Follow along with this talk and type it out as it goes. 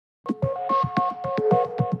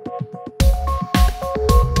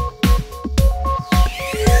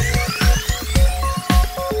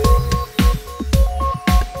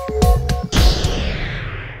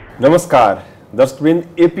नमस्कार दर्शकवृन्द,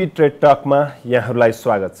 AP trade टकमा यहाँहरूलाई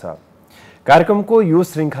स्वागत छ। कार्यक्रमको यो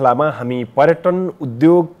श्रृङ्खलामा हामी पर्यटन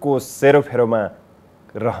उद्योगको सेरोफेरोमा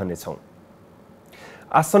रहनेछौँ।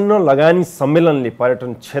 आसन्न लगानी सम्मेलनले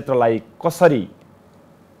पर्यटन क्षेत्रलाई कसरी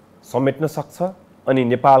समेट्न सक्छ अनि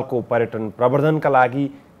नेपालको पर्यटन प्रवर्धनका लागि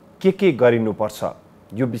के गरिनुपर्छ,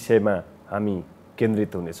 यो विषयमा हामी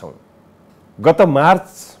केन्द्रित हुनेछौँ। गत मार्च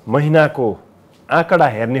महिनाको आँकडा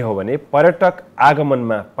हेर्ने हो भने पर्यटक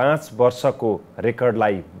आगमनमा 5 वर्षको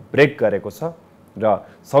रेकर्डलाई ब्रेक गरेको छ र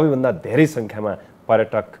सबैभन्दा धेरै सङ्ख्यामा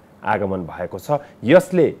पर्यटक आगमन भएको छ।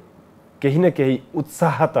 यसले केही न केही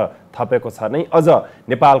उत्साह त थपेको छ नै, अझ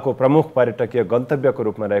नेपालको प्रमुख पर्यटकीय गन्तव्यको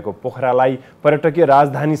रूपमा रहेको पोखरालाई पर्यटकीय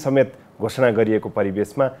राजधानी समेत घोषणा गरिएको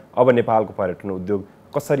परिवेशमा अब नेपालको पर्यटन उद्योग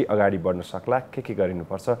कसरी अगाडि बढ्न सक्ला, के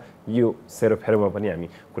गरिनुपर्छ, यो सेरोफेरोमा पनि हामी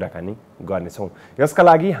कुराकानी गर्नेछौँ। यसका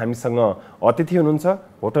लागि हामीसँग अतिथि हुनुहुन्छ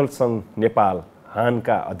होटल सङ्घ नेपाल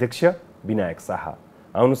हानका अध्यक्ष विनायक शाह।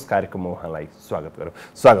 आउनुहोस् कार्यक्रममा उहाँलाई स्वागत गरौँ।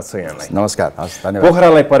 स्वागत छ यहाँलाई। नमस्कार, धन्यवाद।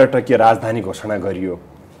 पोखरालाई पर्यटकीय राजधानी घोषणा गरियो।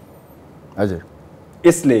 हजुर,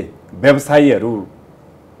 यसले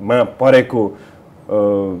व्यवसायीहरूमा परेको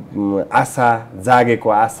आशा, जागेको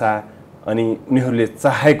आशा अनि उनीहरूले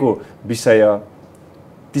चाहेको विषय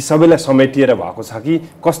ती सबैलाई समेटिएर भएको छ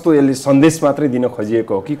कि कस्तो यसले सन्देश मात्रै दिन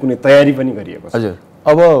खोजिएको हो कि कुनै तयारी पनि गरिएको छ? हजुर,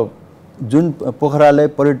 अब जुन पोखरालाई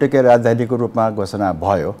पर्यटकीय राजधानीको रूपमा घोषणा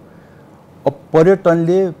भयो, अब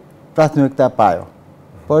पर्यटनले प्राथमिकता पायो।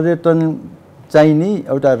 पर्यटन चाहिँ नि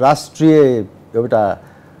एउटा राष्ट्रिय एउटा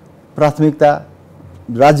प्राथमिकता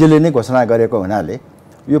राज्यले नै घोषणा गरेको हुनाले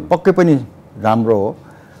यो पक्कै पनि राम्रो हो।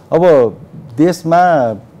 अब देशमा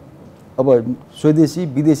अब स्वदेशी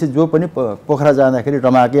विदेशी जो पनि पोखरा जाँदाखेरि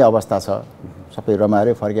रमाएकै अवस्था छ, सबै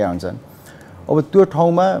रमाएरै फर्किया हुन्छन्। अब त्यो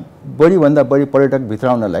ठाउँमा बढीभन्दा बढी पर्यटक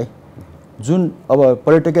भित्राउनलाई जुन अब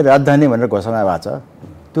पर्यटकीय राजधानी भनेर घोषणा भएको छ,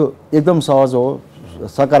 त्यो एकदम सहज हो,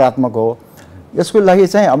 सकारात्मक हो। यसको लागि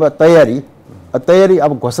चाहिँ अब तयारी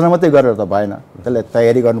अब घोषणा मात्रै गरेर त भएन, त्यसलाई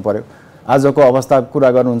तयारी गर्नु पर्यो। आजको अवस्था कुरा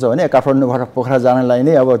गर्नुहुन्छ भने काठमाडौँबाट पोखरा जानलाई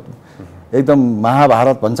नै अब एकदम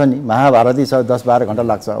महाभारत भन्छ नि, महाभारती छ, 10-12 घन्टा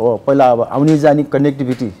लाग्छ हो। पहिला अब आउने जाने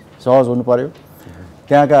कनेक्टिभिटी सहज हुनु पर्यो।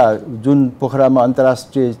 त्यहाँका जुन पोखरामा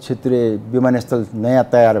अन्तर्राष्ट्रिय क्षेत्रीय विमानस्थल नयाँ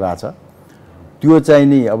तयार भएको छ, त्यो चाहिँ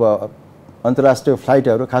नि अब अन्तर्राष्ट्रिय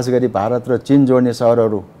फ्लाइटहरू खास गरी भारत र चीन जोड्ने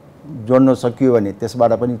सहरहरू जोड्न सकियो भने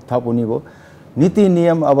त्यसबाट पनि थप हुने भयो। नीति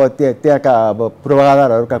नियम अब त्यहाँका अब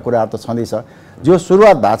पूर्वाधारहरूका कुराहरू त छँदैछ। जो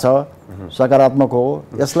सुरुवात भएको छ सकारात्मक हो।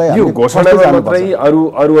 यसलाई यो घोषणामा मात्रै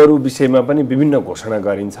अरू विषयमा पनि विभिन्न घोषणा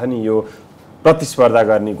गरिन्छ नि। यो प्रतिस्पर्धा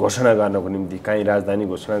गर्ने घोषणा गर्नको निम्ति काहीँ राजधानी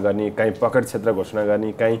घोषणा गर्ने, काहीँ पकड क्षेत्र घोषणा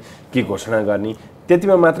गर्ने, काहीँ के घोषणा गर्ने,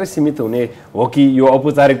 त्यतिमा मात्रै सीमित हुने हो कि यो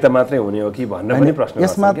औपचारिकता मात्रै हुने हो कि भन्ने पनि प्रश्न।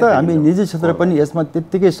 यसमा त हामी निजी क्षेत्र पनि यसमा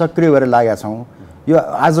त्यत्तिकै सक्रिय भएर लागेका छौँ। यो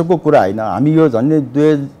आजको कुरा होइन। हामी यो झन्डै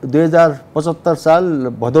 2075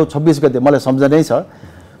 साल भदौ 26 गते मलाई सम्झनै छ,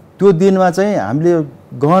 त्यो दिनमा चाहिँ हामीले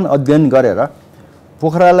गहन अध्ययन गरेर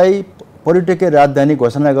पोखरालाई पर्यटकीय राजधानी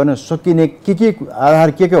घोषणा गर्न सकिने के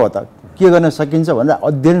आधार के हो त, के गर्न सकिन्छ भनेर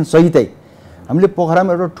अध्ययन सहितै हामीले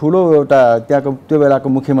पोखरामा एउटा ठुलो एउटा त्यहाँको त्यो बेलाको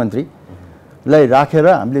मुख्यमन्त्रीलाई राखेर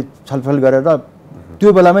हामीले छलफल गरेर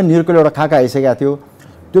त्यो बेलामै निर्कल एउटा खाका आइसकेको थियो।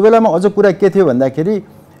 त्यो बेलामा अझ कुरा के थियो भन्दाखेरि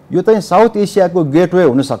यो चाहिँ साउथ एसियाको गेटवे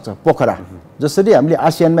हुनसक्छ पोखरा। जसरी हामीले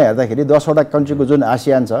आसियानमा हेर्दाखेरि 10वटा कन्ट्रीको जुन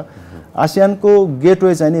आसियान छ, आसियानको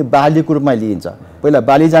गेटवे चाहिँ नि बालीको रूपमा लिइन्छ। पहिला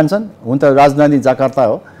बाली जान्छन्, हुन त राजधानी जाकार्ता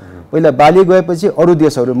हो। पहिला बाली गएपछि अरू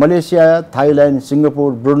देशहरू मलेसिया, थाइल्यान्ड,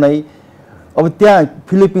 सिङ्गापुर, ब्रुनाई, अब त्यहाँ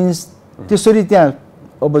फिलिपिन्स, त्यसरी त्यहाँ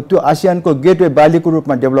अब त्यो आसियानको गेटवे बालीको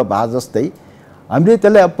रूपमा डेभलप भए जस्तै हामीले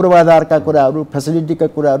त्यसलाई पूर्वाधारका कुराहरू, फेसिलिटीका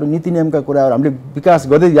कुराहरू, नीति नियमका कुराहरू हामीले विकास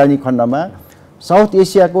गर्दै जाने खण्डमा साउथ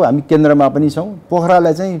एसियाको हामी केन्द्रमा पनि छौँ।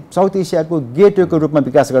 पोखरालाई चाहिँ साउथ एसियाको गेटवेको रूपमा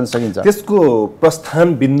विकास गर्न सकिन्छ। त्यसको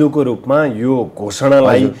प्रस्थान बिन्दुको रूपमा यो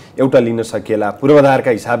घोषणालाई एउटा लिन सकिएला।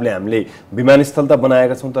 पूर्वाधारका हिसाबले हामीले विमानस्थल त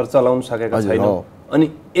बनाएका छौँ तर चलाउन सकेका छैनौँ। अनि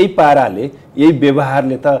यही पाराले, यही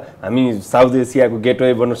व्यवहारले त हामी साउथ एसियाको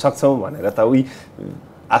गेटवे बन्न सक्छौँ भनेर त उही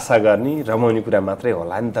आशा गर्ने रमाउने कुरा मात्रै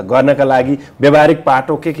होला नि त। गर्नका लागि व्यावहारिक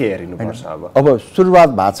पाटो के हेरिनुपर्छ? अब सुरुवात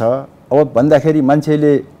भएको छ। अब भन्दाखेरि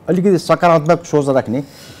मान्छेले अलिकति सकारात्मक सोच राख्ने।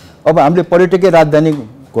 अब हामीले पर्यटकीय राजधानी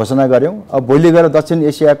घोषणा गऱ्यौँ। अब भोलि गएर दक्षिण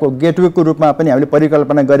एसियाको गेटवेको रूपमा पनि हामीले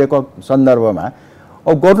परिकल्पना गरेको सन्दर्भमा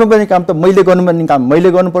अब गर्नुपर्ने काम त मैले गर्नुपर्ने काम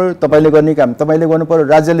मैले गर्नु पर्यो, तपाईँले गर्ने काम तपाईँले गर्नु पर्यो,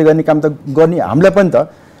 राज्यले गर्ने काम त गर्ने हामीलाई पनि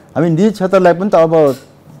त। हामी निजी क्षेत्रलाई पनि त अब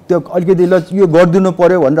त्यो अलिकति यो गरिदिनु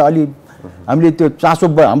पर्यो भनेर अलि हामीले त्यो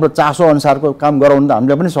हाम्रो चासो अनुसारको काम गराउनु त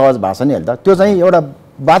हामीलाई पनि सहज भएको छ नि। हेर्दा त्यो चाहिँ एउटा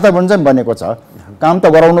वातावरण चाहिँ बनेको छ। काम त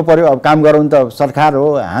गराउनु पर्यो। अब काम गराउनु त सरकार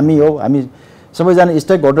हो, हामी सबैजना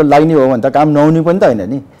स्टेक होल्डर लाग्ने हो भने त काम नहुने पनि त होइन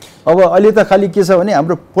नि। अब अहिले त खालि के छ भने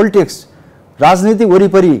हाम्रो पोलिटिक्स राजनीति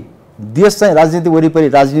वरिपरि देश चाहिँ राजनीति वरिपरि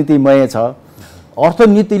राजनीतिमय छ।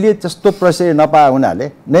 अर्थनीतिले त्यस्तो प्रश्रय नपाए हुनाले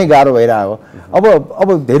नै गाह्रो भइरहेको।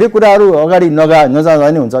 अब धेरै कुराहरू अगाडि नजाँदा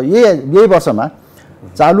नि हुन्छ। यही वर्षमा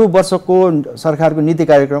चालु वर्षको सरकारको नीति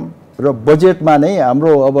कार्यक्रम र बजेटमा नै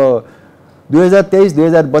हाम्रो अब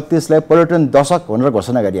 2023-2032 लाई पर्यटन दशक भनेर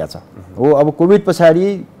घोषणा गरिएको छ। हो, अब कोभिड पछाडि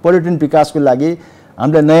पर्यटन विकासको लागि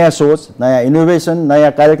हामीले नयाँ सोच, नयाँ इनोभेसन,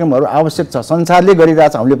 नयाँ कार्यक्रमहरू आवश्यक छ। संसारले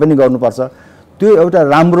गरिरहेछ, हामीले पनि गर्नुपर्छ। त्यो एउटा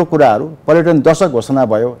राम्रो कुराहरू पर्यटन दशक घोषणा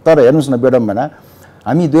भयो। तर हेर्नुहोस् न विडम्बना,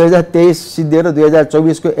 हामी 2023 सिद्धिएर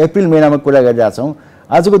 2024 को अप्रिल महिनामा कुरा गरिरहेछौँ।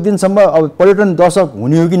 आजको दिनसम्म अब पर्यटन दशक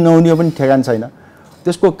हुने हो कि नहुने हो पनि ठेगान छैन।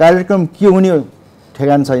 त्यसको कार्यक्रम के हुने हो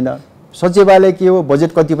ठेगान छैन। सचिवालय के हो,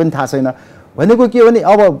 बजेट कति पनि थाहा छैन। भनेको के हो भने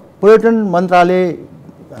अब पर्यटन मन्त्रालय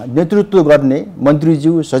नेतृत्व गर्ने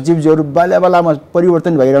मन्त्रीज्यू सचिवज्यूहरू बेला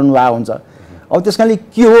परिवर्तन भइरहनु भएको हुन्छ। अब त्यसकारणले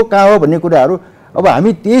के हो कहाँ हो भन्ने कुराहरू अब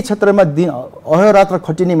हामी त्यही क्षेत्रमा अहोरात्र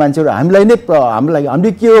खटिने मान्छेहरू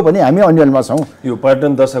हामीले के हो भने हामी अन्यलमा छौँ। यो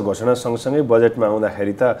पर्यटन दशक घोषणा सँगसँगै बजेटमा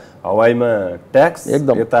आउँदाखेरि त हवाईमा ट्याक्स,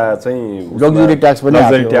 एकदम यता चाहिँ लग्जरी ट्याक्स पनि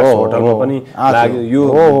होटलमा पनि लाग्यो। यो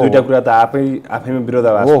दुईटा कुरा त आफैमा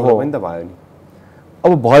विरोधाभास पनि त भयो नि।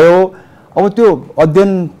 अब भयो, अब त्यो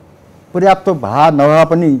अध्ययन पर्याप्त भए नभए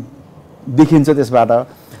पनि देखिन्छ त्यसबाट।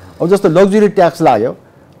 अब जस्तो लग्जरी ट्याक्स लाग्यो,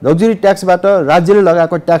 लग्जरी ट्याक्सबाट राज्यले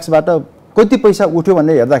लगाएको ट्याक्सबाट कति पैसा उठ्यो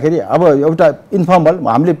भनेर हेर्दाखेरि अब एउटा इन्फर्मल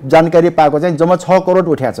हामीले जानकारी पाएको चाहिँ जम्मा 6 करोड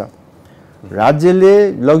उठ्याछ। राज्यले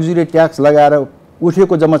लग्जरी ट्याक्स लगाएर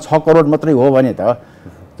उठेको जम्मा 6 करोड मात्रै हो भने त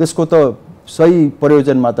त्यसको त सही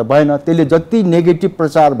प्रयोजनमा त भएन। त्यसले जति नेगेटिभ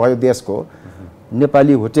प्रचार भयो देशको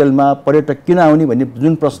नेपाली होटेलमा पर्यटक किन आउने भन्ने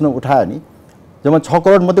जुन प्रश्न उठायो नि, जब 6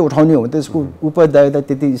 करोड मात्रै उठाउने हो भने त्यसको उपदायिता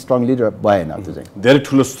त्यति स्ट्रङली भएन। त्यो चाहिँ धेरै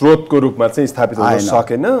ठुलो स्रोतको रूपमा चाहिँ स्थापित हुन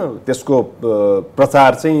सकेन। त्यसको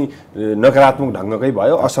प्रचार चाहिँ नकारात्मक ढङ्गकै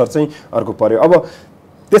भयो, असर चाहिँ अर्को पर्यो। अब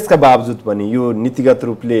त्यसका बावजुद पनि यो नीतिगत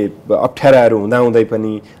रूपले अप्ठ्याराहरू हुँदाहुँदै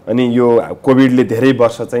पनि अनि यो कोभिडले धेरै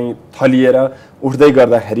वर्ष चाहिँ थलिएर उठ्दै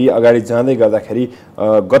गर्दाखेरि अगाडि जाँदै गर्दाखेरि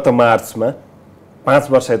गत मार्चमा 5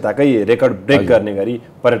 वर्ष यताकै रेकर्ड ब्रेक गर्ने गरी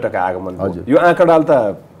पर्यटक आगमन भयो। यो आँकडाले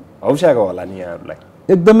त हौस्याएको होला नि यहाँहरूलाई?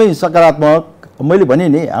 एकदमै सकारात्मक। मैले भने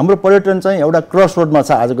नि हाम्रो पर्यटन चाहिँ एउटा क्रस रोडमा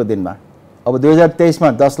छ आजको दिनमा। अब 2023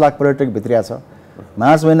 मा 10 लाख पर्यटक भित्रिया छ।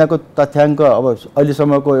 मार्च महिनाको तथ्याङ्क अब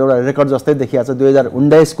अहिलेसम्मको एउटा रेकर्ड जस्तै देखिया छ।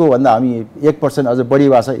 2019 को भन्दा हामी 1% अझ बढी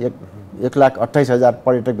भएको छ। 1,28,000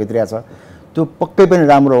 पर्यटक भित्रिया छ। त्यो पक्कै पनि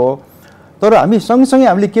राम्रो हो। तर हामी सँगसँगै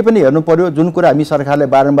हामीले के पनि हेर्नु पर्यो, जुन कुरा हामी सरकारले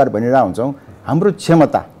बारम्बार भनिरहेका हुन्छौँ, हाम्रो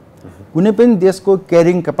क्षमता, कुनै पनि देशको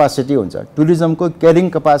क्यारिङ क्यापासिटी हुन्छ। टुरिज्मको क्यारिङ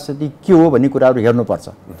क्यापासिटी के हो भन्ने कुराहरू हेर्नुपर्छ।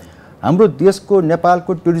 हाम्रो देशको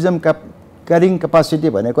नेपालको टुरिज्म क्यारिङ क्यापासिटी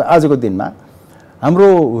भनेको आजको दिनमा हाम्रो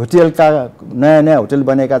होटेलका नयाँ होटेल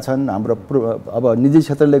बनेका छन्। हाम्रो अब निजी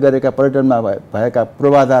क्षेत्रले गरेका पर्यटनमा भएका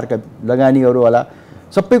पूर्वाधारका लगानीहरू होला,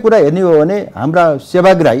 सबै कुरा हेर्ने हो भने हाम्रा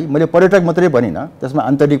सेवाग्राही, मैले पर्यटक मात्रै भनिनँ, त्यसमा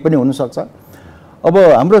आन्तरिक पनि हुनसक्छ। अब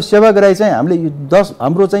हाम्रो सेवाग्राही चाहिँ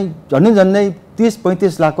हाम्रो चाहिँ झन्डै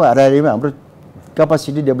 30-35 लाखको हाराहारीमा हाम्रो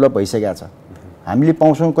क्यापासिटी डेभलप भइसकेको छ। हामीले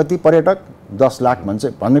पाउँछौँ कति पर्यटक? 10 लाख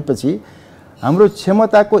भनेपछि हाम्रो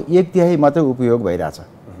क्षमताको 1/3 मात्रै उपयोग भइरहेछ।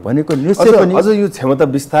 भनेको निश्चय पनि अझ यो क्षमता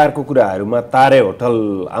विस्तारको कुराहरूमा तारे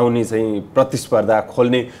होटल आउने चाहिँ प्रतिस्पर्धा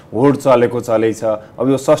खोल्ने होड चलेकै छ। अब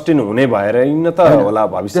यो सस्टेन हुने भएर न त होला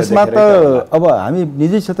भविष्य त्यसमा त अब हामी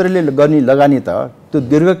निजी क्षेत्रले गर्ने लगानी त त्यो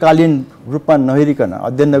दीर्घकालीन रूपमा नहेरिकन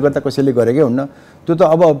अध्ययन नगर्दा कसैले गरेकै हुन्न। त्यो त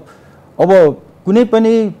अब कुनै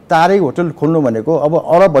पनि तारे होटल खोल्नु भनेको अब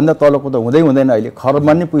अरबभन्दा तलको त हुँदैन। अहिले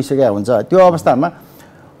खरबमा नै पुगिसकेको हुन्छ। त्यो अवस्थामा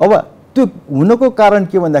अब त्यो हुनको कारण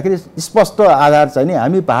के भन्दाखेरि स्पष्ट आधार चाहिँ नि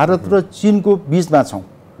हामी भारत र चीनको बीचमा छौँ।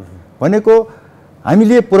 भनेको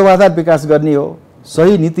हामीले पूर्वाधार विकास गर्ने हो,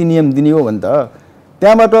 सही नीति नियम दिने हो भने त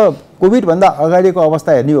त्यहाँबाट कोभिडभन्दा अगाडिको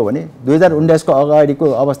अवस्था हेर्ने हो भने 2019 को अगाडिको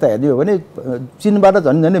अवस्था हेर्ने हो भने चीनबाट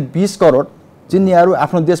झन् 20 करोड चिनियाहरू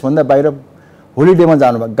आफ्नो देशभन्दा बाहिर होलिडेमा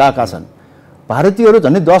गएका छन्। भारतीयहरू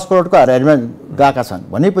झन् 10 करोडको हाराहारीमा गएका छन्।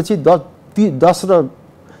 भनेपछि 10 र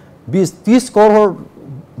 20 30 करोड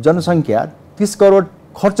जनसङ्ख्या, 30 करोड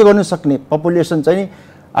खर्च गर्न सक्ने पपुलेसन चाहिँ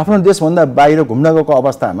आफ्नो देशभन्दा बाहिर घुम्न गएको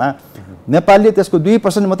अवस्थामा नेपालले त्यसको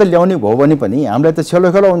 2% मात्रै ल्याउने भयो भने पनि हामीलाई त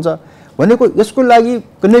छेलोखेलो हुन्छ। भनेको यसको लागि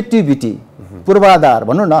कनेक्टिभिटी, पूर्वाधार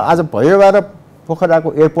भनौँ न, आज भैरवा र पोखराको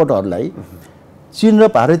एयरपोर्टहरूलाई चीन र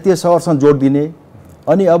भारतीय सहरसँग जोडिदिने,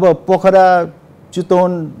 अनि अब पोखरा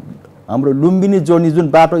चितवन हाम्रो लुम्बिनी जोड्ने जुन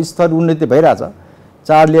बाटो स्तर उन्नति भइरहेछ,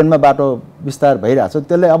 4 लेनमा बाटो विस्तार भइरहेछ,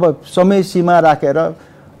 त्यसलाई अब समय सीमा राखेर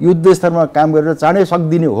युद्ध स्तरमा काम गरेर चाँडै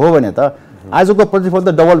सक्दिने हो भने त आजको प्रतिफल त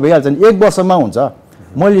डबल भइहाल्छ नि, 1 वर्षमा हुन्छ।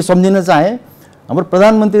 मैले सम्झिन चाहेँ हाम्रो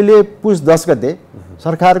प्रधानमन्त्रीले पुस 10 गते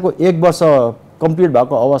सरकारको 1 वर्ष कम्प्लिट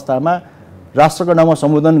भएको अवस्थामा राष्ट्रको नाममा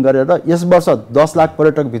सम्बोधन गरेर यस वर्ष 10 लाख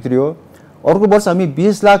पर्यटक भित्रियो, अर्को वर्ष हामी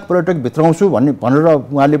 20 लाख पर्यटक भित्राउँछु भनेर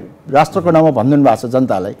उहाँले राष्ट्रको नाममा भनिदिनु भएको छ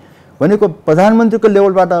जनतालाई। भनेको प्रधानमन्त्रीको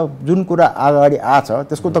लेभलबाट जुन कुरा अगाडि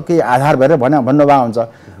आछ त्यसको त केही आधार भएर भन्नुभएको हुन्छ।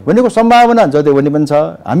 भनेको सम्भावना जति पनि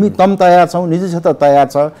छ, हामी तम तयार छौँ, निजी क्षेत्र तयार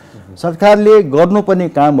छ। सरकारले गर्नुपर्ने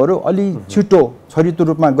कामहरू अलि छिटो छरितो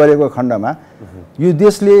रूपमा गरेको खण्डमा यो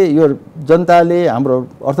देशले, यो जनताले, हाम्रो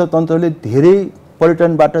अर्थतन्त्रले धेरै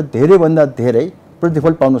पर्यटनबाट धेरैभन्दा धेरै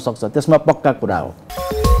प्रतिफल पाउन सक्छ, त्यसमा पक्का कुरा हो।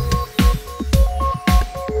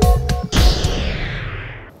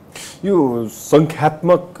 यो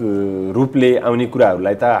सङ्ख्यात्मक रूपले आउने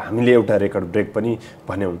कुराहरूलाई त हामीले एउटा रेकर्ड ब्रेक पनि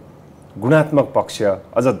भन्यौँ। गुणात्मक पक्ष,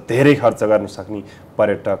 अझ धेरै खर्च गर्न सक्ने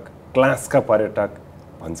पर्यटक, क्लासका पर्यटक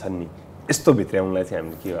भन्छन् नि, यस्तो भित्र्याउनलाई चाहिँ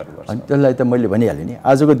हामीले के गर्नुपर्छ? त्यसलाई त मैले भनिहालेँ नि,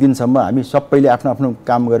 आजको दिनसम्म हामी सबैले आफ्नो आफ्नो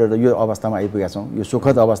काम गरेर यो अवस्थामा आइपुगेका छौँ, यो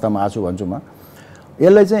सुखद अवस्थामा आछु भन्छु म।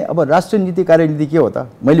 यसलाई चाहिँ अब राष्ट्रिय नीति कार्यनीति के हो त?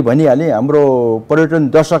 मैले भनिहालेँ, हाम्रो पर्यटन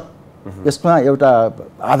दशक यसमा एउटा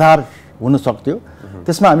आधार हुन सक्थ्यो,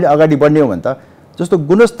 त्यसमा हामीले अगाडि बढ्ने हो भने त जस्तो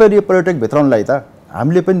गुणस्तरीय पर्यटक भित्राउनलाई त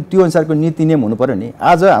हामीले पनि त्यो अनुसारको नीति नियम हुनु पर्यो नि।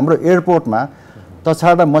 आज हाम्रो एयरपोर्टमा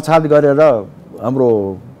तछाड मछाड गरेर हाम्रो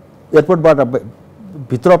एयरपोर्टबाट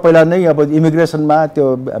भित्र पहिला नै अब इमिग्रेसनमा त्यो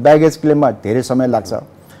ब्यागेज क्लेममा धेरै समय लाग्छ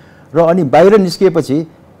र अनि बाहिर निस्किएपछि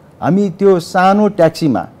हामी त्यो सानो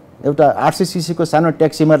ट्याक्सीमा, एउटा 800 सीसी को सानो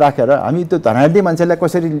ट्याक्सीमा राखेर हामी त्यो धनाढ्य मान्छेलाई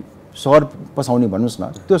कसरी सहर पसाउने भन्नुहोस् न,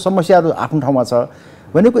 त्यो समस्याहरू आफ्नो ठाउँमा छ।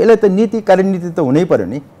 भनेको यसलाई त नीति कार्यनीति त हुनै पर्यो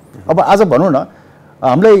नि। अब आज भनौँ न,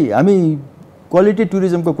 हामी क्वालिटी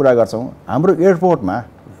टुरिज्मको कुरा गर्छौँ, हाम्रो एयरपोर्टमा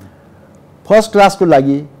फर्स्ट क्लासको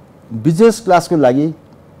लागि, बिजनेस क्लासको लागि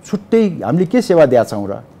छुट्टै हामीले के सेवा दिएका छौँ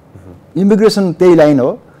र? इमिग्रेसन त्यही लाइन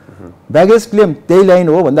हो, ब्यागेज क्लेम त्यही लाइन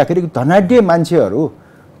हो भन्दाखेरि धनाढ्य मान्छेहरू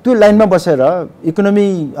त्यो लाइनमा बसेर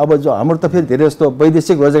इकोनोमी, अब जो हाम्रो त फेरि धेरै जस्तो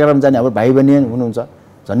वैदेशिक रोजगारमा जाने हाम्रो भाइ बहिनी हुनुहुन्छ,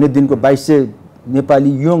 झन्डै दिनको 2200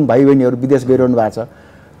 नेपाली यङ भाइ बहिनीहरू विदेश गइरहनु भएको छ।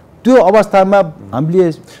 त्यो अवस्थामा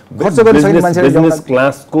हामीले खर्च गर्न सक्ने मान्छेले बिजनेस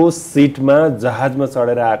क्लासको सिटमा जहाजमा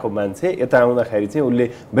चढेर आएको मान्छे यता आउँदाखेरि चाहिँ उसले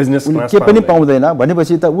बिजनेस क्लास के पनि पाउँदैन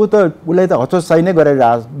भनेपछि त उसलाई त हतोत्साही नै गरेर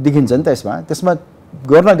देखिन्छ नि त। त्यसमा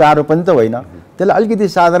गर्न गाह्रो पनि त होइन, त्यसलाई अलिकति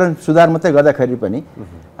साधारण सुधार मात्रै गर्दाखेरि पनि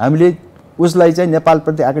हामीले उसलाई चाहिँ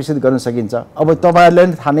नेपालप्रति आकर्षित गर्न सकिन्छ। अब तपाईँहरूलाई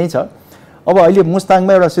पनि थाहा नै छ, अब अहिले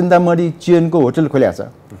मुस्ताङमा एउटा सिन्दामणी चेनको होटल खोलेको छ,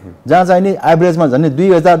 जहाँ चाहिँ नि एभरेजमा झन्डै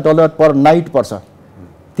 $2000 पर नाइट पर्छ।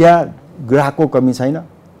 त्यहाँ ग्राहकको कमी छैन,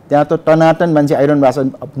 त्यहाँ त टनाटन मान्छे आइरहनु भएको छ,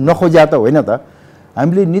 नखोज्या त होइन त।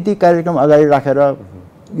 हामीले नीति कार्यक्रम अगाडि राखेर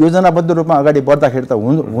योजनाबद्ध रूपमा अगाडि बढ्दाखेरि त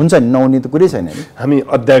हुन्छ नि, नहुने त कुरै छैन नि। हामी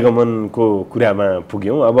अध्यागमनको कुरामा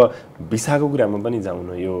पुग्यौँ, अब भिसाको कुरामा पनि जाउँ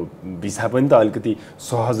न। यो भिसा पनि त अलिकति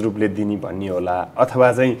सहज रूपले दिने भन्ने होला,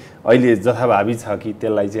 अथवा चाहिँ अहिले जथाभावी छ कि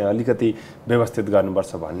त्यसलाई चाहिँ अलिकति व्यवस्थित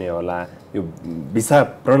गर्नुपर्छ भन्ने होला। यो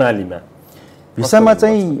भिसा प्रणालीमा, भिसामा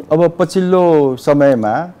चाहिँ अब पछिल्लो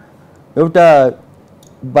समयमा एउटा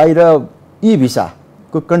बाहिर ई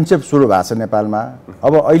भिसाको कन्सेप्ट सुरु भएको छ नेपालमा।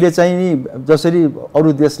 अब अहिले चाहिँ नि जसरी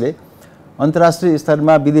अरू देशले अन्तर्राष्ट्रिय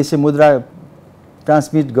स्तरमा विदेशी मुद्रा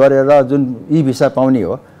ट्रान्समिट गरेर जुन ई भिसा पाउने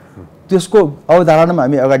हो, त्यसको अवधारणामा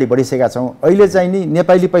हामी अगाडि बढिसकेका छौँ। अहिले चाहिँ नि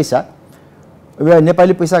नेपाली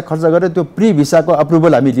पैसा खर्च गरेर त्यो प्री भिसाको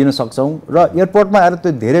अप्रुभल हामी लिन सक्छौँ र एयरपोर्टमा आएर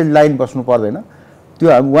त्यो धेरै लाइन बस्नु पर्दैन। त्यो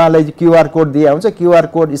उहाँलाई QR कोड दिए हुन्छ, QR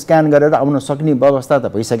कोड स्क्यान गरेर आउन सक्ने व्यवस्था त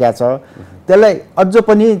भइसकेको छ।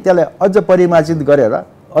 त्यसलाई अझ परिमार्जित गरेर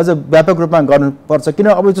अझ व्यापक रूपमा गर्नुपर्छ, किन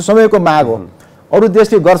अब त्यो समयको माग हो। अरू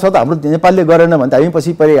देशले गर्छ त हाम्रो नेपालले गरेन भने त हामी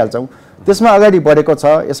पछि परिहाल्छौँ। त्यसमा अगाडि बढेको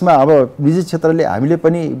छ। यसमा अब निजी क्षेत्रले हामीले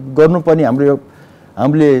पनि गर्नुपर्ने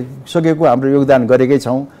हामीले सकेको हाम्रो योगदान गरेकै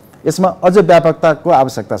छौँ। यसमा अझ व्यापकताको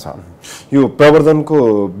आवश्यकता छ। यो प्रवर्धनको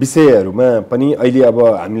विषयहरूमा पनि अहिले अब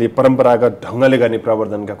हामीले परम्परागत ढङ्गले गर्ने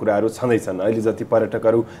प्रवर्धनका कुराहरू छँदैछन्। अहिले जति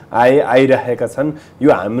पर्यटकहरू आइरहेका छन्,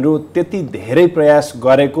 यो हाम्रो त्यति धेरै प्रयास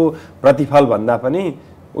गरेको प्रतिफल भन्दा पनि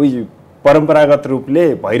उही परम्परागत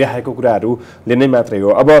रूपले भइरहेको कुराहरूले नै मात्रै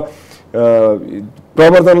हो। अब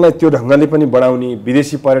प्रवर्धनलाई त्यो ढङ्गले पनि बढाउने,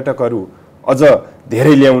 विदेशी पर्यटकहरू अझ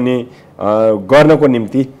धेरै ल्याउने गर्नको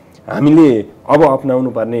निम्ति हामीले अब अपनाउनु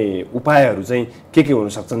पर्ने उपायहरू चाहिँ के हुन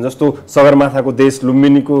सक्छन्? जस्तो सगरमाथाको देश,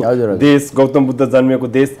 लुम्बिनीको देश, गौतम बुद्ध जन्मेको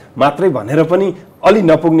देश मात्रै भनेर पनि अलि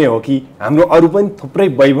नपुग्ने हो कि हाम्रो अरू पनि थुप्रै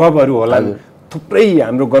वैभवहरू होलान्, थुप्रै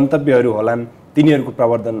हाम्रो गन्तव्यहरू होलान्, तिनीहरूको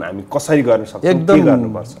प्रवर्धन हामी कसरी गर्न सक्छौँ?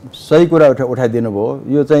 एकदम सही कुरा उठाइदिनु भयो।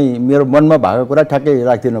 यो चाहिँ मेरो मनमा भएको कुरा ठ्याक्कै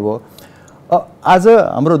राखिदिनु भयो। आज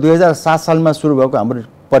हाम्रो 2007 सालमा सुरु भएको हाम्रो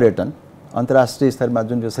पर्यटन अन्तर्राष्ट्रिय स्तरमा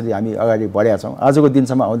जुन जसरी हामी अगाडि बढेका छौँ, आजको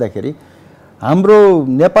दिनसम्म आउँदाखेरि हाम्रो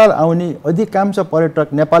नेपाल आउने अधिकांश पर्यटक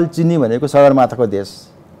नेपाल चिन्ने भनेको सगरमाथाको देश,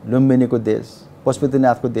 लुम्बिनीको देश,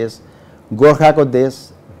 पशुपतिनाथको देश, गोर्खाको देश,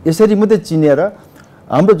 यसरी मात्रै चिनेर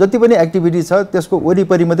हाम्रो जति पनि एक्टिभिटी छ त्यसको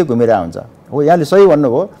वरिपरि मात्रै घुमेर हुन्छ। हो, यहाँले सही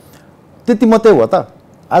भन्नुभयो, त्यति मात्रै हो त।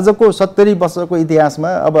 आजको 70 वर्षको इतिहासमा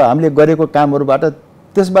अब हामीले गरेको कामहरूबाट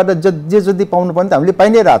त्यसबाट जे जति पाउनुपर्ने त हामीले पाइ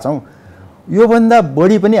नै रहेछौँ। योभन्दा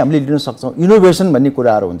बढी पनि हामीले लिन सक्छौँ। इनोभेसन भन्ने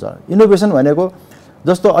कुराहरू हुन्छ। इनोभेसन भनेको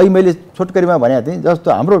जस्तो अहिले मैले छोटकरीमा भनेको थिएँ, जस्तो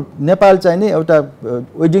हाम्रो नेपाल चाहिँ नि एउटा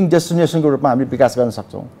वेडिङ डेस्टिनेसनको रूपमा हामीले विकास गर्न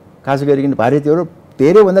सक्छौँ। खास गरिकन भारतीयहरू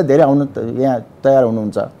धेरैभन्दा धेरै आउन यहाँ तयार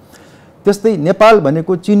हुनुहुन्छ। त्यस्तै नेपाल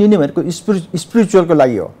भनेको चिनिने भनेको स्पिरिचुअलको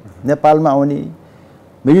लागि हो। नेपालमा आउने,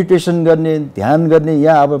 मेडिटेसन गर्ने, ध्यान गर्ने,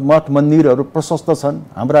 यहाँ अब मठ मन्दिरहरू प्रशस्त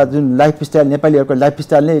छन्। हाम्रा जुन लाइफस्टाइल, नेपालीहरूको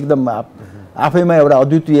लाइफस्टाइल नै एकदम आफैमा एउटा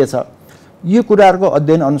अद्वितीय छ। यो कुराहरूको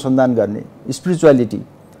अध्ययन अनुसन्धान गर्ने, स्पिरिचुअलिटी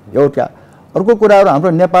एउटा। अर्को कुराहरू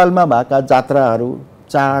हाम्रो नेपालमा भएका जात्राहरू,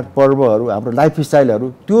 चाड पर्वहरू, हाम्रो लाइफस्टाइलहरू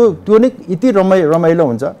त्यो नै यति रमाइलो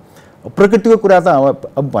हुन्छ। प्रकृतिको कुरा त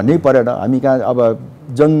अब भन्नै परेन। हामी कहाँ अब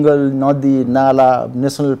जङ्गल, नदी, नाला,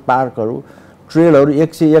 नेसनल पार्कहरू, ट्रेलहरू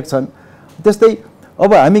 101 छन्। त्यस्तै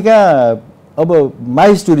अब हामी कहाँ अब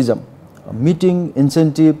mice tourism, meeting,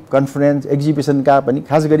 incentive, conference, एक्जिबिसनका पनि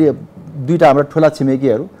खास गरी दुईवटा हाम्रा ठुला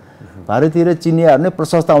छिमेकीहरू भारतीय र चिनियाहरू नै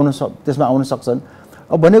प्रशस्त त्यसमा आउन सक्छन्।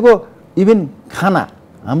 अब भनेको इभन खाना,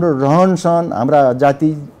 हाम्रो रहनसहन, हाम्रा जाति,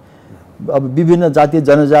 अब विभिन्न जातीय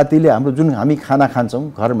जनजातिले हाम्रो जुन हामी खाना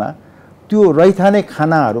खान्छौँ घरमा, त्यो रैथाने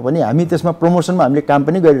खानाहरू पनि हामी त्यसमा प्रमोसनमा हामीले काम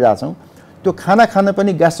पनि गरिरहेछौँ। त्यो खाना खान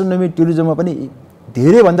पनि ग्यास्ट्रोनोमी टुरिज्ममा पनि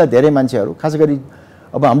धेरैभन्दा धेरै मान्छेहरू, खास गरी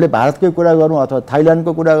अब हामीले भारतकै कुरा गरौँ अथवा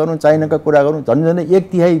थाइल्यान्डको कुरा गरौँ, चाइनाको कुरा गरौँ, झन्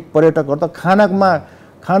 1/3 पर्यटकहरू त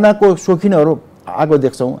खानाको शौखिनहरू आएको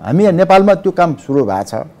देख्छौँ। हामी यहाँ नेपालमा त्यो काम सुरु भएको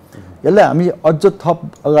छ। यसलाई हामी अझ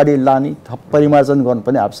थप अगाडि लाने, थप परिमार्जन गर्नु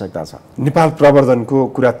पनि आवश्यकता छ। नेपाल प्रवर्धनको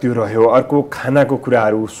कुरा त्यो रह्यो। अर्को खानाको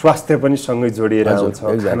कुराहरू, स्वास्थ्य पनि सँगै जोडिएर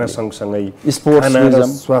आउँछ। खाना सँगसँगै स्पोर्ट्स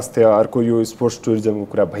टुरिज्म, स्वास्थ्य, अर्को यो स्पोर्ट्स टुरिज्मको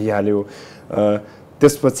कुरा भइहाल्यो।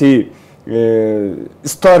 त्यसपछि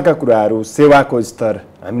स्तरका कुराहरू, सेवाको स्तर,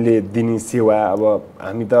 हामीले दिने सेवा, अब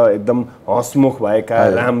हामी त एकदम हसमुख भएका,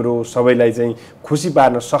 राम्रो, सबैलाई चाहिँ खुसी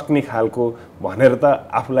पार्न सक्ने खालको भनेर त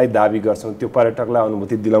आफूलाई दाबी गर्छौँ। त्यो पर्यटकलाई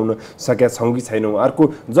अनुभूति दिलाउन सकेका छौँ कि छैनौँ। अर्को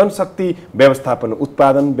जनशक्ति व्यवस्थापन,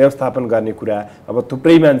 उत्पादन व्यवस्थापन गर्ने कुरा। अब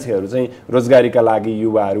थुप्रै मान्छेहरू चाहिँ रोजगारीका लागि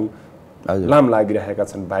युवाहरू लाम लागिरहेका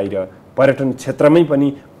छन् बाहिर। पर्यटन क्षेत्रमै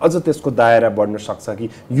पनि अझ त्यसको दायरा बढ्न सक्छ कि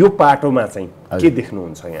यो पाटोमा चाहिँ के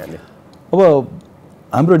देख्नुहुन्छ यहाँले? अब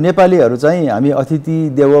हाम्रो नेपालीहरू चाहिँ हामी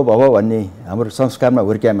अतिथि देवो भव भन्ने हाम्रो संस्कारमा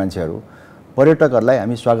हुर्किया मान्छेहरू, पर्यटकहरूलाई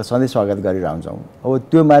हामी सधैँ स्वागत गरिरहन्छौँ। अब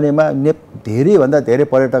त्यो मानेमा धेरैभन्दा धेरै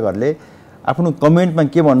पर्यटकहरूले आफ्नो कमेन्टमा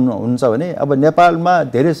के भन्नुहुन्छ भने अब नेपालमा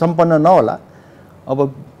धेरै सम्पन्न नहोला, अब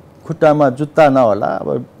खुट्टामा जुत्ता नहोला,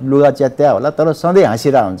 अब लुगा च्यात्या होला, तर सधैँ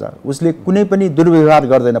हाँसिरहेको हुन्छ। उसले कुनै पनि दुर्व्यवहार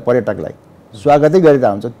गर्दैन, पर्यटकलाई स्वागतै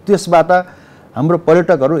गरिरहेको हुन्छ। त्यसबाट हाम्रो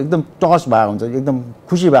पर्यटकहरू एकदम टच भएको हुन्छ, एकदम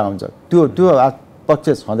खुसी भएको हुन्छ। त्यो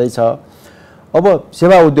पक्ष छँदैछ। अब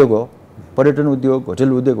सेवा उद्योग हो, पर्यटन उद्योग,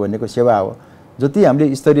 होटल उद्योग भनेको सेवा हो। जति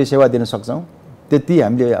हामीले स्तरीय सेवा दिन सक्छौँ त्यति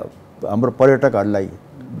हामीले हाम्रो पर्यटकहरूलाई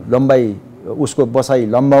लम्बाइ, उसको बसाइ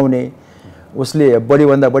लम्बाउने, उसले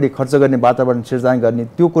बढीभन्दा बढी खर्च गर्ने वातावरण सिर्जना गर्ने,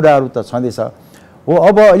 त्यो कुराहरू त छँदैछ। हो,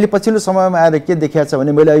 अब अहिले पछिल्लो समयमा आएर के देखिएको छ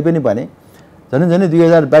भने मैले अहिले पनि भने झन्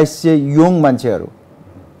 2022 यङ मान्छेहरू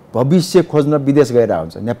भविष्य खोज्न विदेश गएर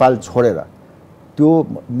हुन्छ, नेपाल छोडेर। त्यो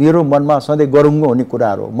मेरो मनमा सधैँ गरुङ्गो हुने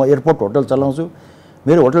कुराहरू। म एयरपोर्ट होटल चलाउँछु,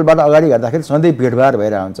 मेरो होटलबाट अगाडि हेर्दाखेरि सधैँ भिडभाड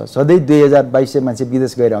भइरहेको हुन्छ। सधैँ 2022 मान्छे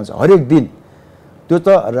विदेश गएर आउँछ हरेक दिन। त्यो त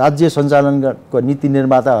राज्य सञ्चालनको नीति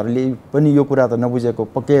निर्माताहरूले पनि यो कुरा त नबुझेको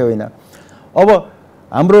पक्कै होइन। अब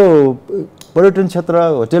हाम्रो पर्यटन क्षेत्र,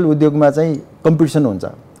 होटल उद्योगमा चाहिँ कम्पिटिसन हुन्छ,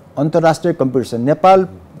 अन्तर्राष्ट्रिय कम्पिटिसन। नेपाल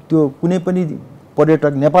त्यो कुनै पनि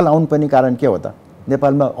पर्यटक नेपाल आउनु पनि कारण के हो त?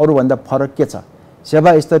 नेपालमा अरूभन्दा फरक के छ?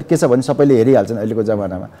 सेवा स्तर के छ भने सबैले हेरिहाल्छन् अहिलेको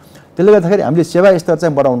जमानामा। त्यसले गर्दाखेरि हामीले सेवा स्तर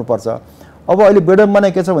चाहिँ बढाउनुपर्छ। अब अहिले विडम्बना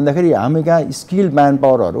के छ भन्दाखेरि हामी कहाँ स्किल्ड म्यान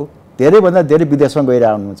पावरहरू धेरैभन्दा धेरै विदेशमा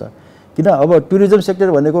गइरहेको हुनुहुन्छ। किन अब टुरिज्म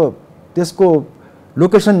सेक्टर भनेको त्यसको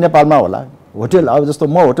लोकेसन नेपालमा होला। होटल, अब जस्तो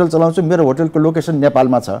म होटल चलाउँछु, मेरो होटलको लोकेसन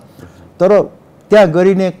नेपालमा छ, तर त्यहाँ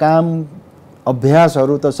गरिने काम,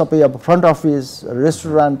 अभ्यासहरू त सबै अब फ्रन्ट अफिस,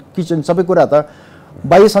 रेस्टुरेन्ट, किचन सबै कुरा त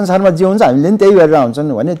बाह्य संसारमा जे हुन्छ हामीले पनि त्यही गरेर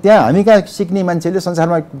हुन्छन् भने त्यहाँ हामी कहाँ सिक्ने मान्छेले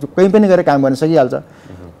संसारमा कहीँ पनि गएर काम गर्न सकिहाल्छ।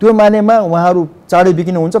 त्यो मानेमा उहाँहरू चाँडै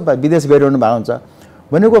बिक्नुहुन्छ, विदेश गइरहनु भएको हुन्छ।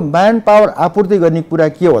 भनेको म्यान पावर आपूर्ति गर्ने कुरा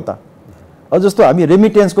के हो त? अब जस्तो हामी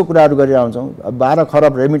रेमिटेन्सको कुराहरू गरिरहन्छौँ। 12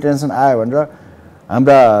 खरब रेमिटेन्स आयो भनेर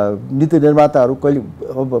हाम्रा नीति निर्माताहरू कहिले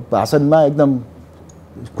भाषणमा एकदम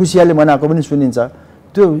खुसियाली मनाएको पनि सुनिन्छ।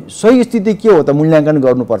 त्यो सही स्थिति के हो त मूल्याङ्कन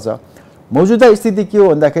गर्नुपर्छ। मौजुदा स्थिति के हो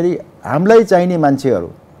भन्दाखेरि हामीलाई चाहिने मान्छेहरू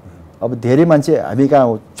अब धेरै मान्छे हामी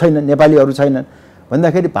कहाँ छैन, नेपालीहरू छैनन्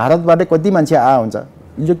भन्दाखेरि भारतबाट कति मान्छे हुन्छ,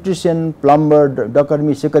 इलेक्ट्रिसियन, प्लम्बर,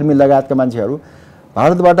 डकर्मी, सेकर्मी लगायतका मान्छेहरू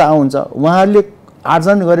भारतबाट आउँछ। उहाँहरूले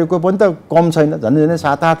आर्जन गरेको पनि त कम छैन, झन्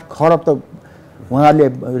 7-8 खरब त उहाँहरूले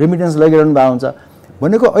रेमिटेन्स लगिरहनु भएको हुन्छ।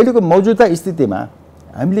 भनेको अहिलेको मौजुदा स्थितिमा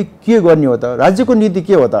हामीले के गर्ने हो त, राज्यको नीति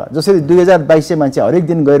के हो त? जसरी 2022 मान्छे हरेक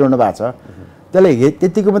दिन गइरहनु भएको छ, त्यसलाई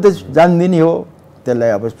त्यतिको मात्रै जान दिने हो? त्यसलाई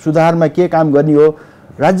अब सुधारमा के काम गर्ने हो?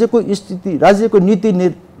 राज्यको स्थिति, राज्यको नीति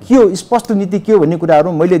के हो, स्पष्ट नीति के हो भन्ने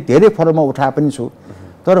कुराहरू मैले धेरै फोरममा उठाए पनि छु,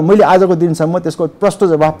 तर मैले आजको दिनसम्म त्यसको प्रष्ट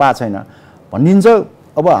जवाफ पाएको छैन। भनिन्छ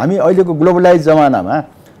अब हामी अहिलेको ग्लोबलाइज जमानामा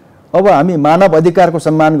अब हामी मानव अधिकारको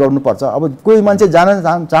सम्मान गर्नुपर्छ, अब कोही मान्छे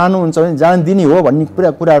जान चाहनुहुन्छ भने जान दिने हो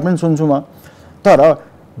भन्ने कुराहरू पनि सुन्छु म। तर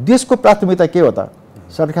देशको प्राथमिकता के हो त?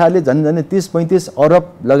 सरकारले झन् 30-35 अरब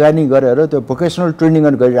लगानी गरेर त्यो भोकेसनल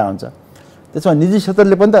ट्रेनिङहरू गरिरहेको हुन्छ। त्यसमा निजी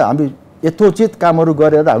क्षेत्रले पनि त हामी यथोचित कामहरू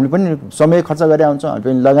गरेर हामीले पनि समय खर्च गरे हुन्छौँ, हामी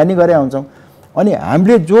पनि लगानी गरे हुन्छौँ। अनि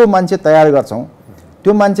हामीले जो मान्छे तयार गर्छौँ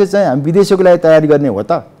त्यो मान्छे चाहिँ हामी विदेशीको लागि तयार गर्ने हो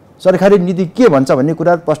त? सरकारी नीति के भन्छ भन्ने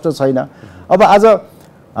कुरा स्पष्ट छैन। अब आज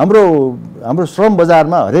हाम्रो श्रम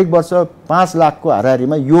बजारमा हरेक वर्ष 5 लाखको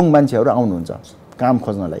हाराहारीमा यङ मान्छेहरू आउनुहुन्छ काम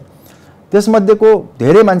खोज्नलाई। त्यसमध्येको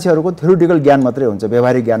धेरै मान्छेहरूको थ्योरिटिकल ज्ञान मात्रै हुन्छ,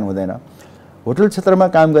 व्यवहारिक ज्ञान हुँदैन। होटल क्षेत्रमा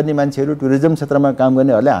काम गर्ने मान्छेहरू, टुरिज्म क्षेत्रमा काम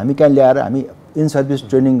गर्नेहरूलाई हामी कहाँ ल्याएर हामी इन सर्भिस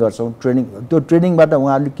ट्रेनिङ गर्छौँ। त्यो ट्रेनिङबाट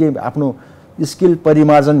उहाँहरूले के आफ्नो स्किल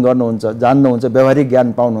परिमार्जन गर्नुहुन्छ, जान्नुहुन्छ, व्यवहारिक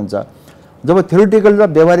ज्ञान पाउनुहुन्छ। जब थ्योरिटिकल र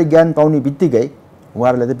व्यवहारिक ज्ञान पाउने बित्तिकै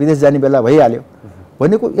उहाँहरूलाई त विदेश जाने बेला भइहाल्यो।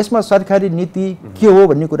 भनेको यसमा सरकारी नीति के हो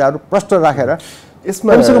भन्ने कुराहरू प्रष्ट राखेर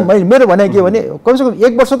यसमा कमसेकम मेरो भनाइ के भने कमसेकम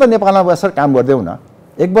 1 वर्ष त नेपालमा बसेर काम गर्दैौ न।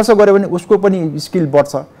 1 वर्ष गऱ्यो भने उसको पनि स्किल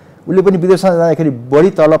बढ्छ, उसले पनि विदेशमा जाँदाखेरि बढी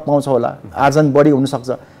तलब पाउँछ होला, आर्जन बढी हुनसक्छ।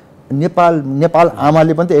 नेपाल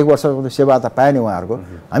आमाले पनि त 1 वर्षको सेवा त पाए नि उहाँहरूको।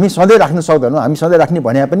 हामी सधैँ राख्न सक्दैनौँ, हामी सधैँ राख्ने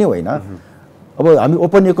भने पनि होइन। अब हामी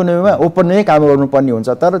ओपन इकोनोमीमा ओपन नै काम गर्नुपर्ने हुन्छ,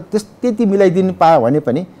 तर त्यति मिलाइदिनु पायो भने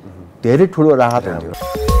पनि धेरै ठुलो राहत हुन्थ्यो।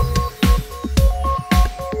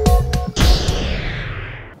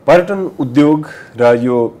 पर्यटन उद्योग र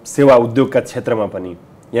यो सेवा उद्योगका क्षेत्रमा पनि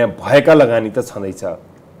यहाँ भएका लगानी त छँदैछ,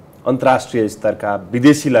 अन्तर्राष्ट्रिय स्तरका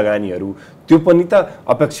विदेशी लगानीहरू त्यो पनि त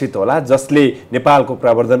अपेक्षित होला, जसले नेपालको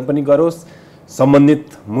प्रवर्धन पनि गरोस्, सम्बन्धित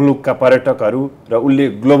मुलुकका पर्यटकहरू र उसले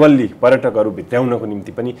ग्लोबल्ली पर्यटकहरू भित्र्याउनको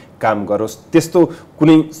निम्ति पनि काम गरोस्। त्यस्तो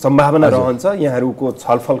कुनै सम्भावना रहन्छ? यहाँहरूको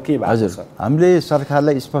छलफल के भएको छ? हामीले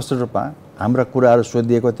सरकारलाई स्पष्ट रूपमा हाम्रा कुराहरू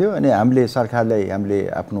सोधिएको थियो अनि हामीले सरकारलाई हामीले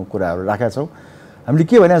आफ्नो कुराहरू राखेका छौँ। हामीले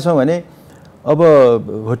के भनेका छौँ भने अब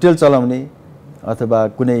होटल चलाउने अथवा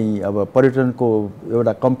कुनै अब पर्यटनको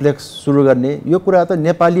एउटा कम्प्लेक्स सुरु गर्ने यो कुरा त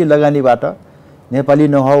नेपाली लगानीबाट, नेपाली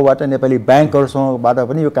नोहाउबाट, नेपाली ब्याङ्कहरूसँगबाट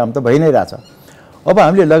पनि यो काम त भइ नै रहेछ। अब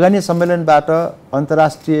हामीले लगानी सम्मेलनबाट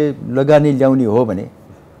अन्तर्राष्ट्रिय लगानी ल्याउने हो भने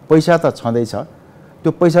पैसा त छँदैछ,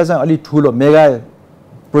 त्यो पैसा चाहिँ अलि ठुलो मेगा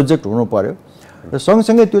प्रोजेक्ट हुनु पर्यो र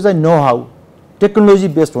सँगसँगै त्यो चाहिँ नोहाउ टेक्नोलोजी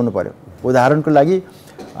बेस्ड हुनु पर्यो। उदाहरणको लागि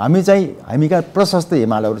हामी कहाँ प्रशस्त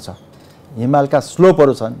हिमालहरू छ, हिमालका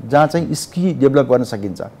स्लोपहरू छन् जहाँ चाहिँ स्की डेभलप गर्न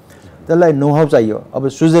सकिन्छ, त्यसलाई नोहाउ चाहियो। अब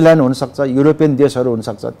स्विजरल्यान्ड हुनसक्छ, युरोपियन देशहरू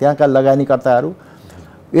हुनसक्छ, त्यहाँका लगानीकर्ताहरू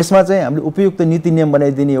यसमा चाहिँ हामीले उपयुक्त नीति नियम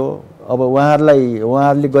बनाइदिने हो। अब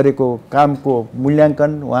उहाँहरूले गरेको कामको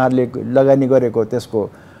मूल्याङ्कन, उहाँहरूले लगानी गरेको त्यसको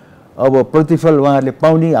अब प्रतिफल उहाँहरूले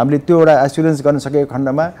पाउने हामीले त्यो एउटा एस्युरेन्स गर्न सकेको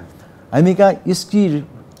खण्डमा हामी कहाँ स्की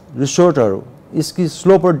रिसोर्टहरू, स्की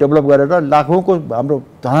स्लोपहरू डेभलप गरेर लाखौँको हाम्रो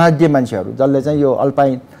धनाढ्य मान्छेहरू जसले चाहिँ यो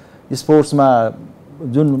अल्पाइन स्पोर्ट्समा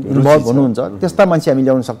जुन इन्भल्भ हुनुहुन्छ त्यस्ता मान्छे हामी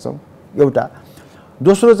ल्याउन सक्छौँ, एउटा।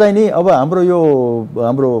 दोस्रो चाहिँ नि अब हाम्रो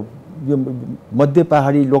यो मध्य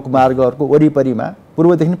पहाडी लोकमार्गहरूको वरिपरिमा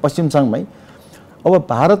पूर्वदेखि पश्चिमसम्मै अब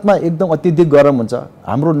भारतमा एकदम अत्यधिक गरम हुन्छ।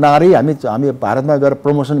 हाम्रो नारै हामी भारतमा गएर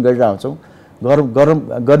प्रमोसन गरिरहेको छौँ,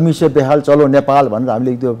 गर्मी से बेहाल चलो नेपाल भनेर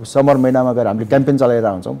हामीले त्यो समर महिनामा गएर हामीले क्याम्पेन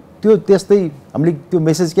चलाइरहेको हुन्छौँ। त्यो त्यस्तै हामीले त्यो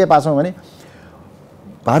मेसेज के पाछौँ भने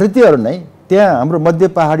भारतीयहरू नै त्यहाँ हाम्रो मध्य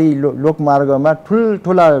पहाडी लोकमार्गमा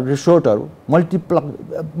ठुल्ठुला रिसोर्टहरू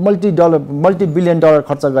मल्टी बिलियन डलर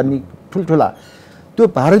खर्च गर्ने ठुल्ठुला त्यो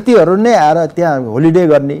भारतीयहरू नै आएर त्यहाँ होलिडे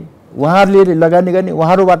गर्ने, उहाँहरूले लगानी गर्ने,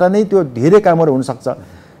 उहाँहरूबाट नै त्यो धेरै कामहरू हुनसक्छ।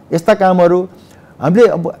 यस्ता कामहरू हामीले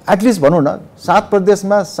अब एटलिस्ट भनौँ न 7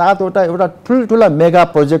 प्रदेशमा 7वटा एउटा ठुल्ठुला मेगा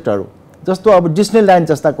प्रोजेक्टहरू जस्तो अब डिस्नील्यान्ड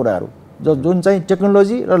जस्ता कुराहरू जुन चाहिँ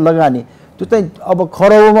टेक्नोलोजी र लगानी त्यो चाहिँ अब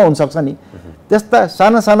खरबौँमा हुनसक्छ नि। त्यस्ता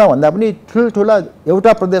साना भन्दा पनि ठुल्ठुला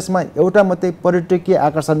एउटा प्रदेशमा एउटा मात्रै पर्यटकीय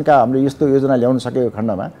आकर्षणका हामीले यस्तो योजना ल्याउन सकेको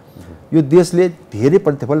खण्डमा यो देशले धेरै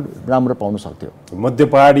प्रतिफल राम्रो पाउन सक्थ्यो। मध्य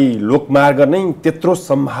पहाडी लोकमार्ग नै त्यत्रो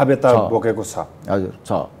सम्भाव्यता बोकेको छ। हजुर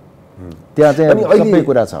छ, त्यहाँ चाहिँ सबै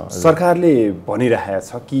कुरा छ। सरकारले भनिरहेको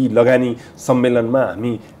छ कि लगानी सम्मेलनमा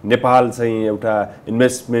हामी नेपाल चाहिँ एउटा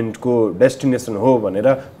इन्भेस्टमेन्टको डेस्टिनेसन हो भनेर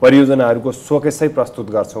परियोजनाहरूको सोकेसै प्रस्तुत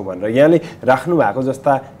गर्छौँ भनेर यहाँले राख्नु भएको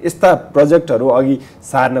जस्ता यस्ता प्रोजेक्टहरू अघि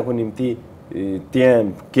सार्नको निम्ति त्यहाँ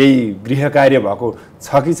केही गृह कार्य भएको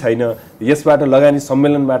छ कि छैन? यसबाट लगानी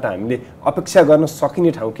सम्मेलनबाट हामीले अपेक्षा गर्न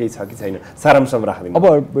सकिने ठाउँ केही छ कि छैन? सारांशमा राखिदिनु।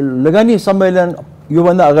 अब लगानी सम्मेलन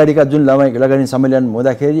योभन्दा अगाडिका जुन लगानी सम्मेलन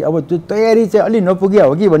हुँदाखेरि अब त्यो तयारी चाहिँ अलि नपुग्या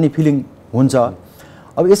हो कि भन्ने फिलिङ हुन्छ।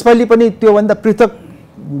 अब यसपालि पनि त्योभन्दा पृथक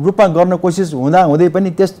रूपमा गर्न कोसिस हुँदै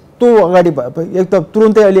पनि त्यस्तो अगाडि एक त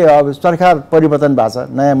तुरुन्तै अहिले अब सरकार परिवर्तन भएको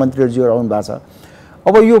छ, नयाँ मन्त्रीहरू आउनु भएको छ।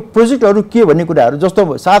 अब यो प्रोजेक्टहरू के भन्ने कुराहरू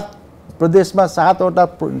जस्तो 7 प्रदेशमा 7वटा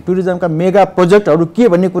टुरिज्मका मेगा प्रोजेक्टहरू के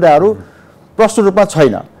भन्ने कुराहरू प्रष्ट रूपमा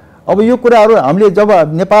छैन। अब यो कुराहरू हामीले जब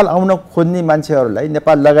नेपाल आउन खोज्ने मान्छेहरूलाई,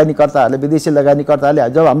 नेपाल लगानीकर्ताहरूले, विदेशी लगानीकर्ताहरूले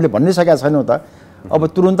जब हामीले भन्नै सकेका छैनौँ त अब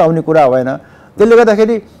तुरुन्त आउने कुरा भएन। त्यसले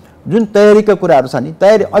गर्दाखेरि जुन तयारीका कुराहरू छ नि,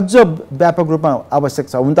 तयारी अझ व्यापक रूपमा आवश्यक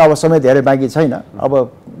छ। हुन त अब समय धेरै बाँकी छैन, अब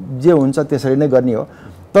जे हुन्छ त्यसरी नै गर्ने हो।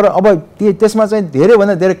 तर अब त्यसमा चाहिँ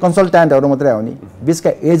धेरैभन्दा धेरै कन्सल्ट्यान्टहरू मात्रै आउने, बिचका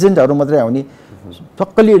एजेन्टहरू मात्रै आउने,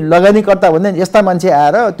 सक्कली लगानीकर्ता भन्दा यस्ता मान्छे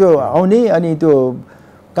आएर त्यो आउने अनि त्यो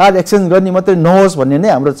कार्ड एक्सचेन्ज गर्ने मात्रै नहोस् भन्ने नै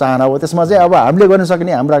हाम्रो चाहना हो। त्यसमा चाहिँ अब हामीले गर्न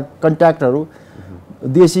सक्ने हाम्रा कन्ट्याक्टहरू,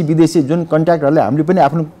 देशी विदेशी जुन कन्ट्याक्टहरूले हामीले पनि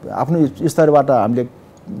आफ्नो स्तरबाट हामीले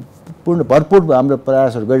भरपूर हाम्रो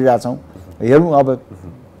प्रयासहरू गरिरहेछौँ। हेरौँ अब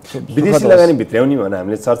विदेशी लगानी भित्र्याउने भनेर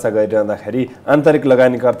हामीले चर्चा गरिरहँदाखेरि आन्तरिक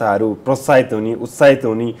लगानीकर्ताहरू प्रोत्साहित हुने, उत्साहित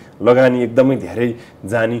हुने, लगानी एकदमै धेरै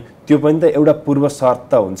जाने, त्यो पनि त एउटा पूर्व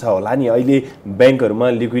शर्त हुन्छ होला नि। अहिले ब्याङ्कहरूमा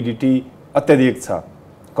लिक्विडिटी अत्याधिक छ,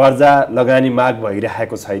 कर्जा लगानी माग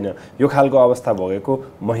भइरहेको छैन, यो खालको अवस्था भोगेको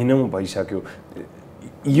महिनौँ भइसक्यो।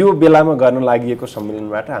 यो बेलामा गर्न लागि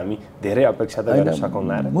सम्मेलनबाट हामी धेरै अपेक्षा त गर्न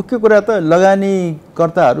सकौँला। मुख्य कुरा त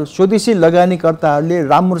लगानीकर्ताहरू, स्वदेशी लगानीकर्ताहरूले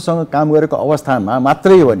राम्रोसँग काम गरेको अवस्थामा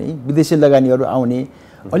मात्रै हो नि विदेशी लगानीहरू आउने।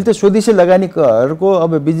 अहिले त स्वदेशी लगानीहरूको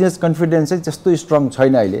अब बिजनेस कन्फिडेन्स चाहिँ त्यस्तो स्ट्रङ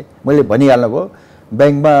छैन। अहिले मैले भनिहाल्नु भयो,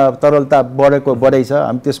 ब्याङ्कमा तरलता बढै छ,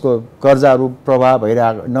 हामी त्यसको कर्जाहरू प्रभाव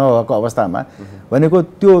भइरहेको नभएको अवस्थामा भनेको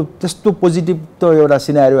त्यो त्यस्तो पोजिटिभ त एउटा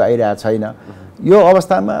सिनारियो आइरहेको छैन। यो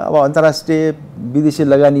अवस्थामा अब अन्तर्राष्ट्रिय विदेशी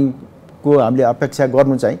लगानीको हामीले अपेक्षा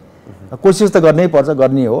गर्नु चाहिँ कोसिस त गर्नै पर्छ,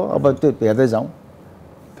 गर्ने हो। अब त्यो हेर्दै जाउँ,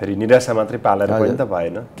 फेरि निराशा मात्रै पालेर पनि त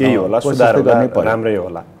भएन, केही होला, सुधार होला, राम्रै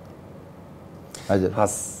होला। हजुर,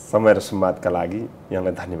 हस्, समय र संवादका लागि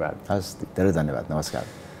यहाँलाई धन्यवाद। हस्, धेरै धन्यवाद, नमस्कार।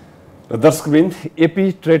 दर्शकवृन्द, एपी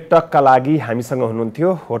ट्रेड टकका लागि हामीसँग हुनुहुन्थ्यो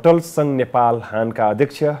होटल सङ्घ नेपाल हानका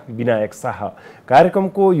अध्यक्ष विनायक शाह।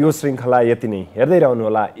 कार्यक्रमको यो श्रृङ्खला यति नै। हेर्दै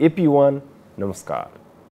रहनुहोला AP1। नमस्कार।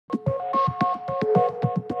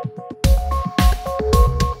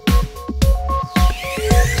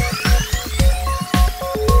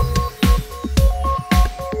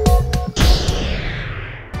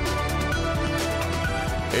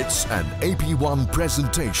 It's an AP1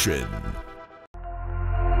 presentation.